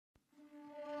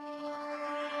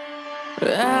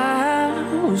I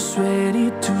was ready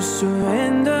to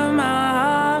surrender my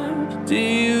heart to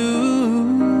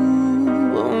you,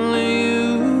 only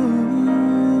you.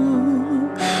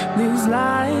 These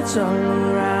lights all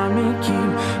around me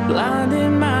keep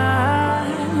blinding my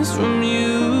eyes from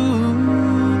you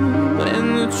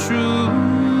and the truth.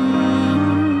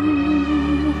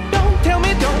 Don't tell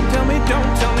me, don't tell me,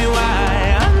 don't tell me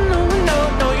why. I know,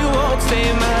 no, you won't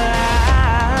save my life.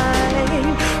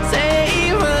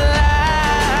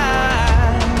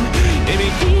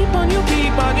 Keep on,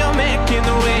 you're making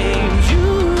the waves. You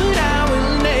and I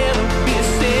will never be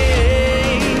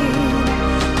safe.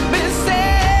 Be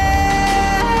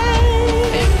safe.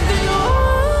 If the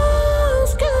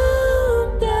walls come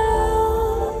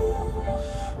down,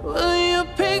 will you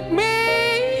pick me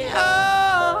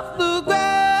off the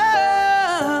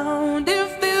ground?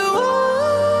 If the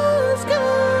walls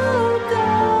come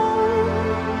down,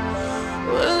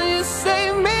 will you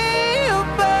save me or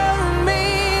burn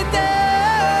me down?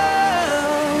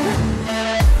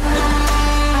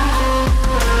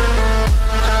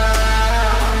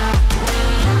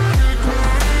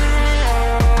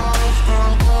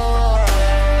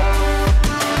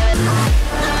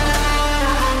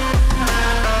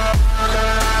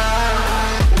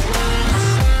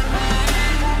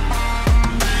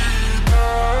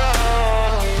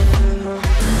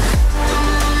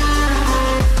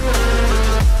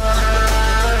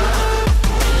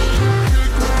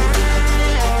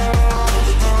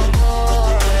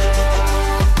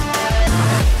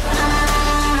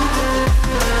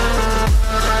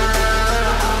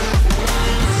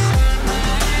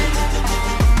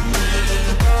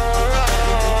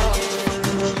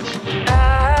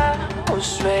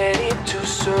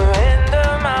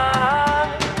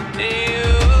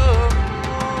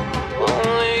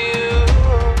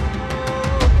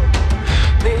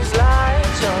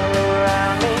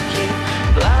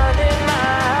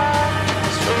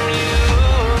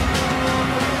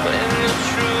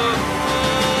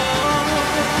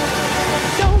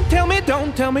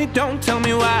 Don't tell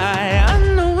me why. I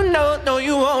know, no,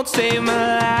 you won't save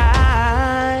my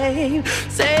life.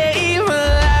 Save my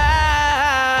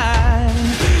life.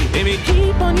 Baby,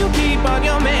 keep on, you're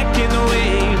making the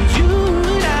waves. You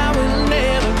and I will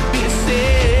never be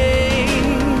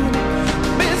safe.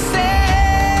 Be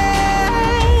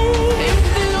safe. If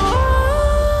the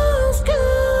walls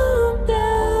come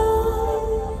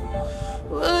down,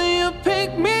 will you pick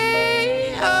me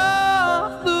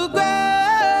off the ground?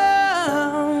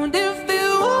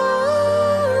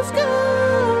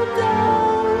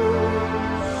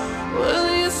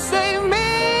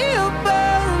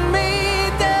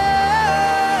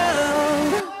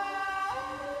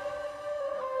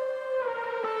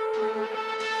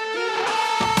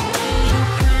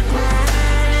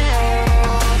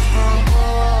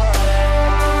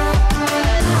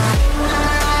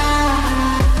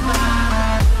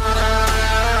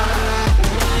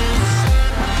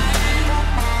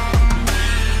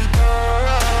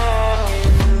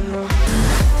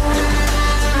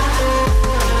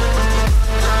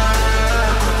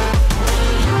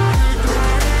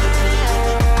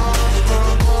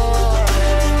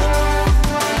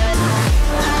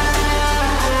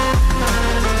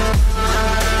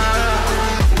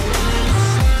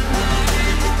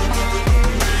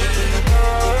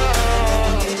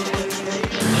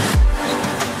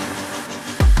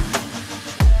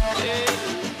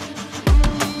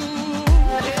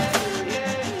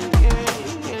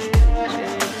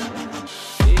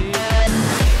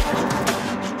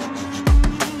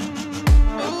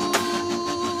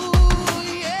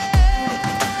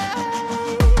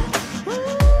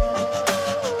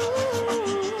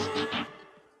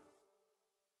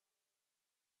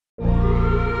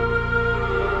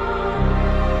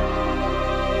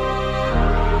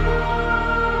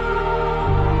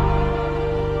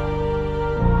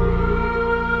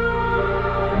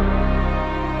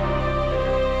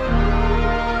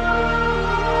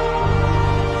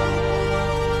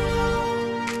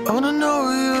 I wanna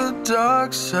know your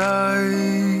dark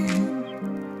side.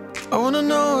 I wanna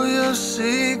know your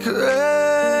secrets.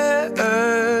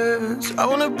 I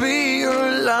wanna be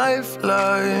your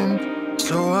lifeline.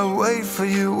 So I wait for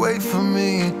you, wait for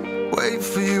me. Wait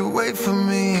for you, wait for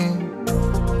me.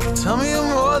 Tell me you're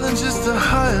more than just a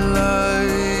highlight.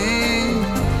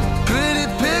 Pretty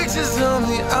pictures on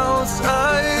the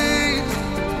outside.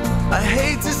 I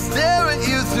hate to stare at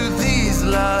you through these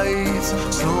lights.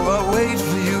 So I wait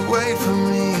for you, wait for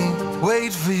me.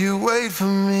 Wait for you, wait for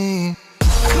me.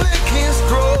 Click and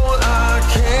scroll, I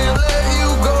can't let you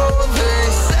go. They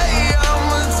say I'm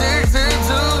addicted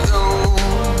to you.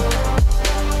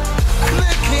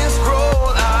 Click and scroll,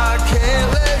 I can't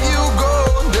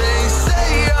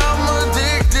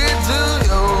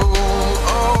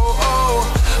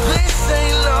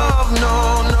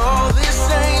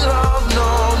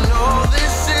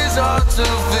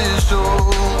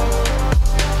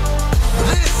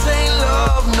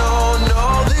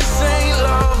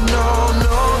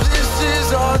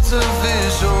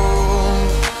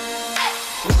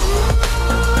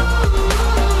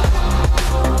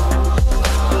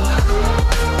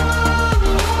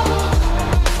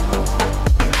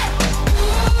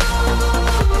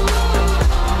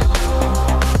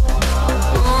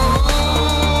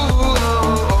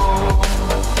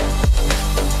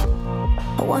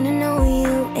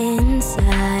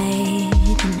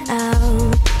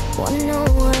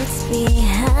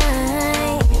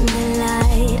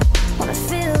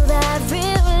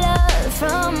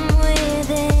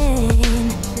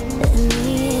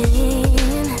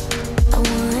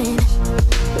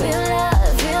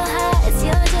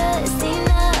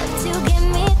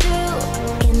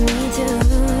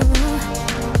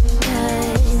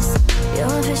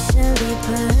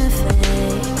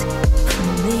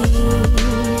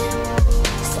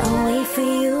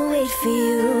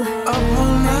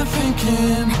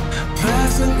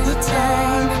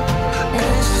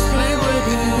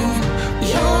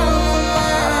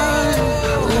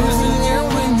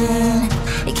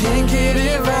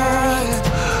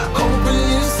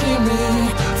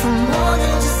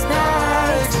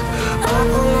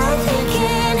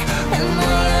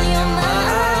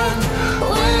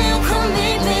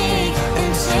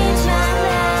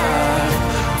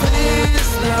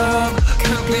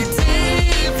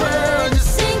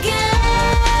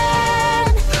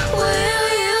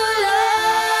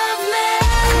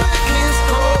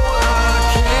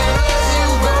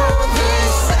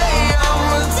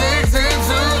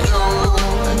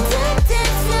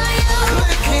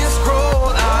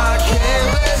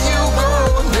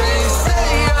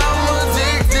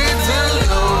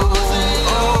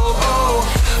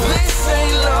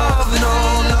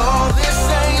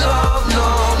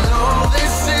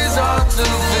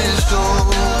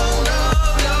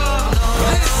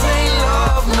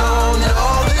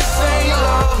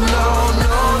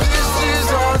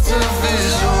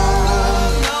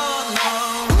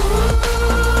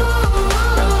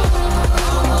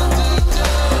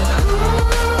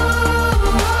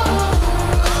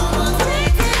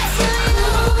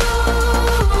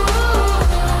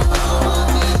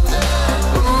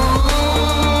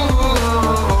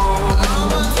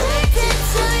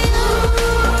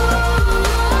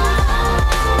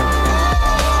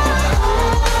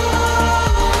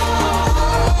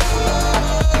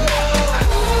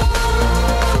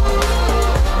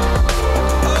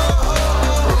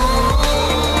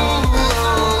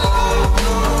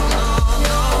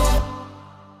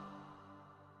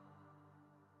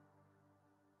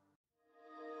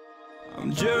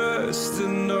just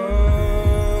enough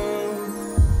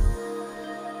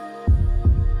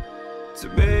to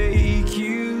make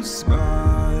you smile,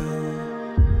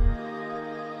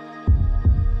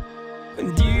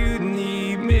 and you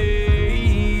need me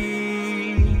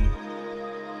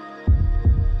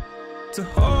to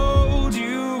hold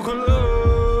you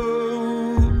close,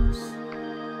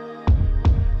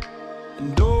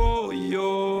 and all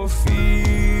your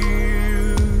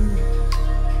fears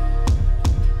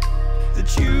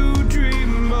that you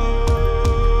dream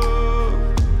of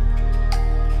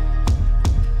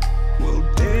will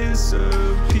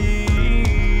disappear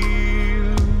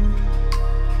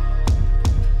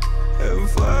and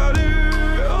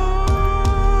flutter on.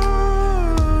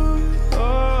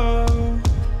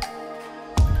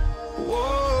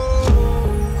 Whoa,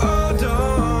 hold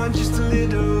on just a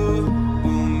little.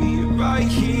 We'll meet right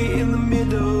here in the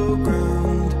middle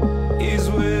ground is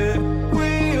where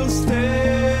we'll stand.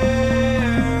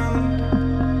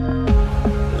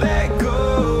 Let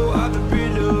go of the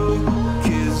brittle,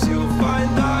 'cause you'll find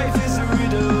life is a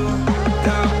riddle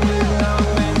that we're not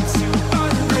meant to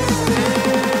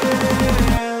understand.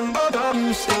 Hold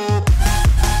on, stop.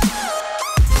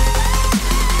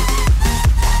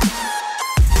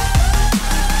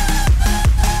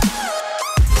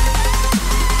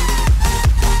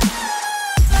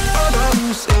 Hold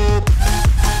on, stop.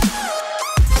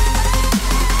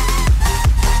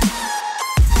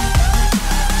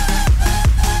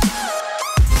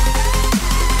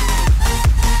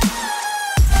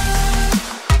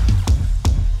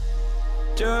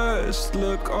 Just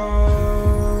look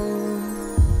on,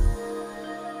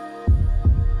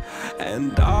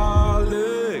 and I'll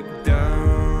look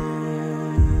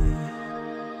down,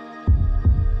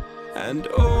 and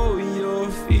all your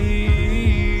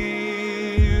fears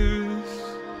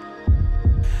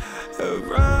have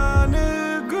run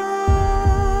aground.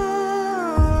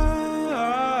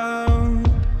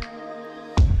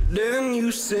 Then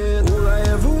you said, all I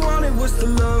ever wanted was to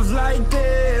love like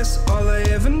this. All I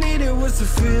ever needed was to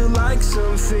feel like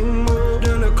something more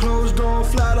than a closed door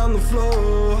flat on the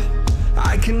floor.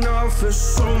 I can offer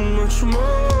so much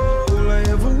more. All I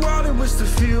ever wanted was to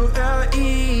feel at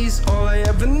ease. All I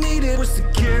ever needed was to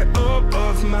get up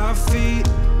off my feet.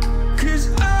 'Cause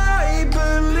I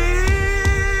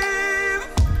believe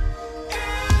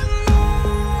in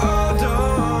love. Hold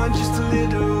on just a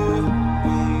little.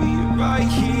 We'll meet right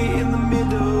here in the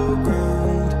middle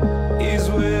ground is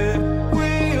where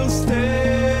we'll stand.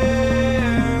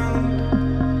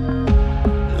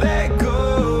 Let go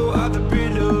of the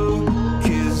brittle,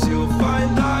 'cause you'll find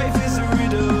life is a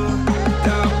riddle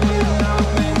that we're not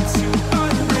meant to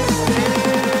understand.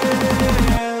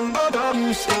 Hold on,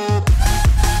 stop.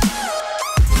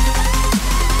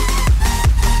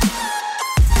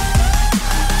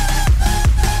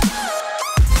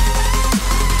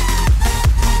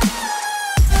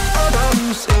 Hold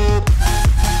on, stop.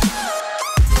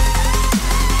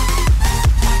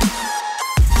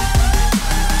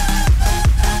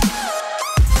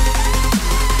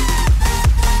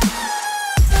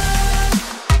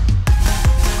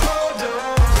 Hold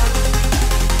on.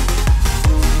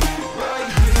 Right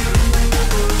here.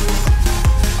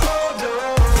 Hold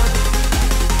on.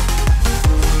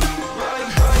 Right.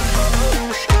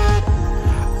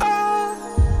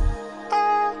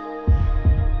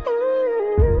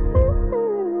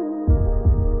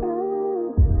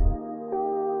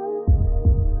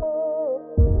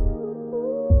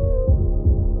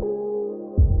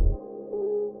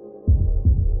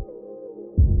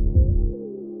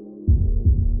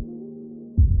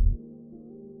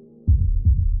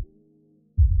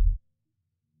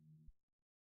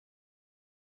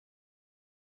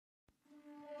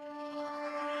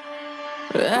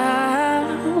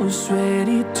 I was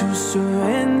ready to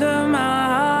surrender my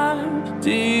heart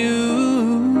to you,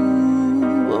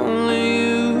 only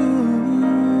you.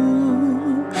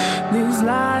 These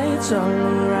lights all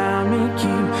around me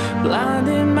keep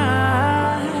blinding